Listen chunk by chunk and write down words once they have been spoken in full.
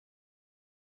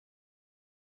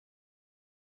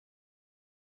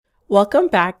Welcome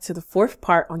back to the fourth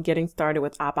part on getting started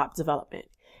with ABAP development.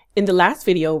 In the last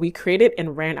video, we created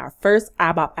and ran our first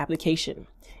ABAP application.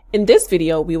 In this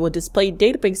video, we will display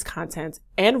database content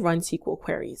and run SQL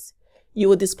queries. You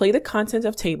will display the content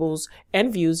of tables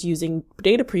and views using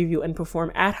data preview and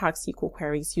perform ad hoc SQL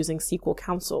queries using SQL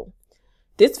console.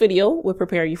 This video will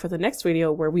prepare you for the next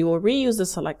video where we will reuse the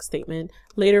select statement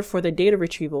later for the data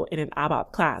retrieval in an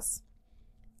ABAP class.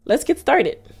 Let's get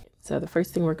started. So the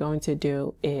first thing we're going to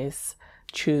do is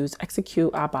choose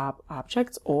execute ABAP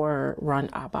objects or run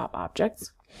ABAP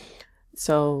objects.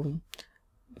 So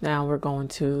now we're going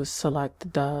to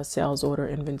select the sales order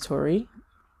inventory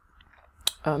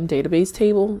database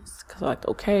table, select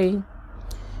OK.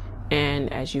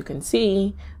 And as you can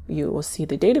see, you will see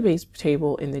the database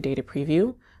table in the data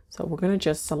preview. So we're going to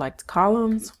just select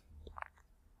columns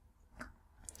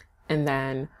and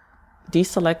then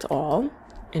deselect all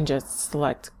and just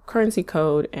select currency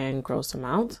code and gross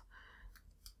amount.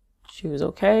 Choose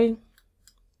OK.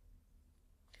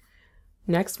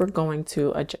 Next, we're going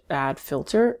to add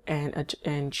filter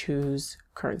and choose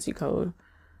currency code.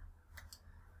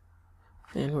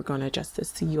 And we're going to adjust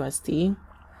this to USD.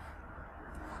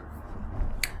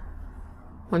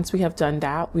 Once we have done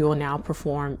that, we will now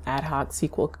perform ad hoc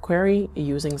SQL query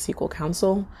using SQL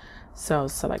console. So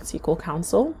select SQL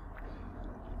console,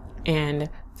 and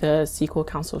the SQL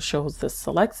console shows the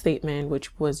select statement,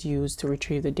 which was used to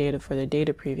retrieve the data for the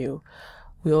data preview.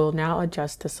 We will now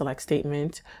adjust the select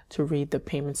statement to read the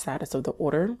payment status of the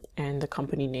order and the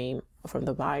company name from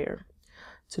the buyer.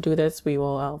 To do this, we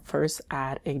will first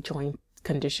add a join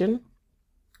condition.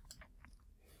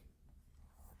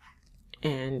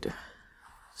 And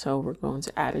so we're going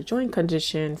to add a join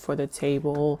condition for the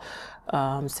table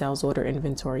sales order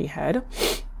inventory head.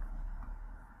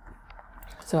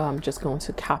 So I'm just going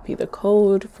to copy the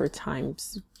code for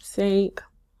time's sake.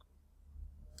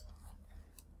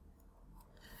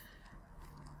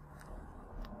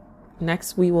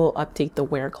 Next, we will update the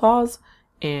where clause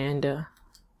and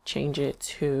change it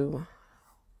to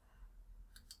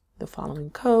the following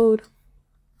code.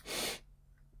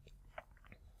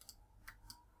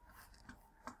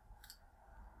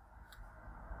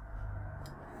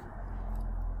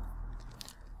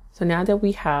 So now that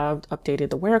we have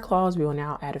updated the where clause, we will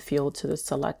now add a field to the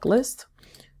select list.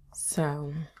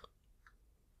 So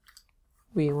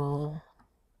we will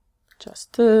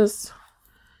adjust this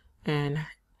and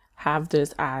have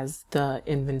this as the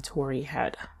inventory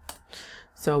head.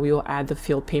 So we will add the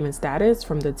field payment status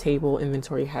from the table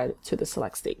inventory head to the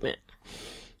select statement.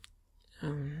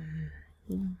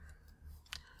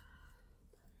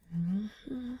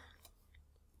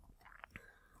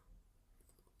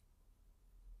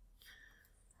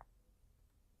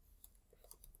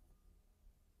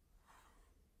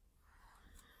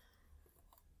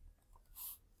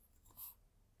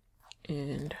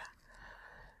 And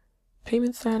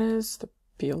payment status, the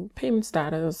field payment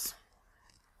status.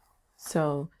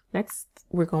 So next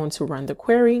we're going to run the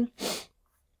query.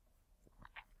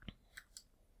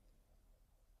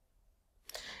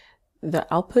 The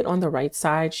output on the right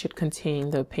side should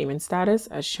contain the payment status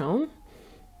as shown.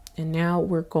 And now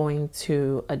we're going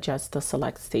to adjust the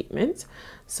select statement.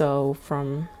 So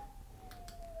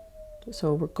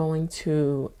we're going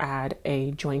to add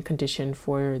a join condition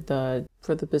for the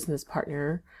business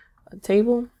partner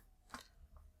table.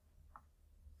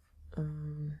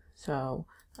 So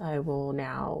I will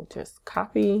now just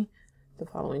copy the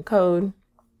following code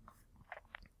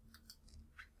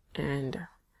and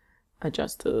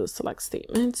adjust the select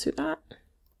statement to that.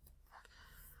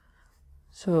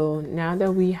 So now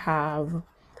that we have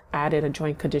added a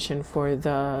joint condition for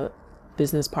the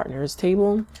business partners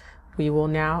table, we will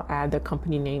now add the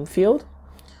company name field.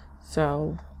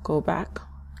 So go back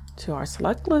to our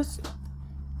select list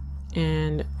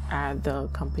and add the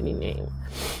company name.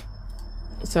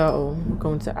 So we're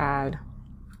going to add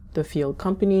the field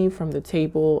company from the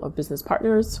table of business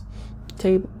partners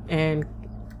table and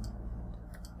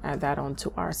add that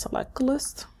onto our select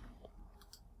list.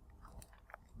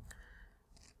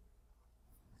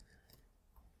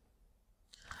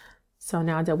 So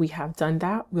now that we have done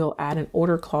that, we'll add an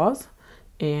order clause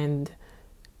and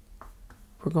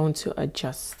we're going to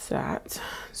adjust that.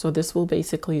 So this will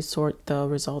basically sort the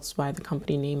results by the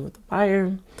company name of the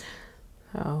buyer.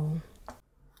 So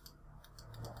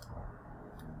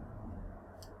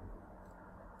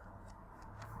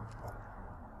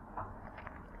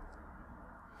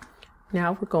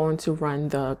now we're going to run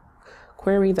the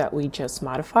query that we just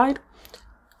modified.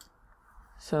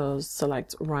 So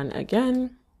select run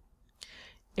again.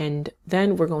 And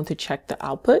then we're going to check the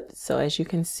output. So as you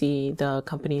can see, the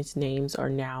company's names are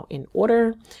now in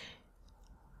order.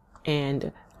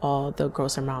 and all the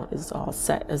gross amount is all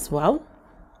set as well.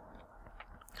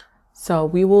 So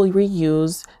we will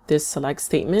reuse this select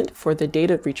statement for the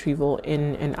data retrieval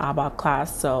in an ABAP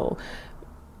class. So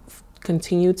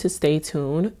continue to stay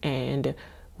tuned, and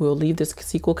we'll leave this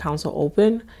SQL console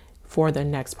open for the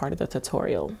next part of the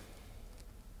tutorial.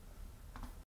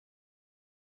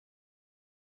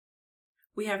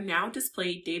 We have now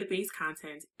displayed database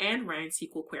content and ran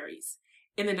SQL queries.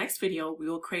 In the next video, we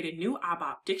will create a new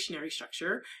ABAP dictionary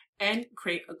structure and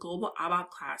create a global ABAP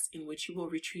class in which you will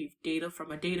retrieve data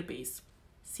from a database.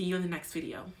 See you in the next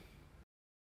video.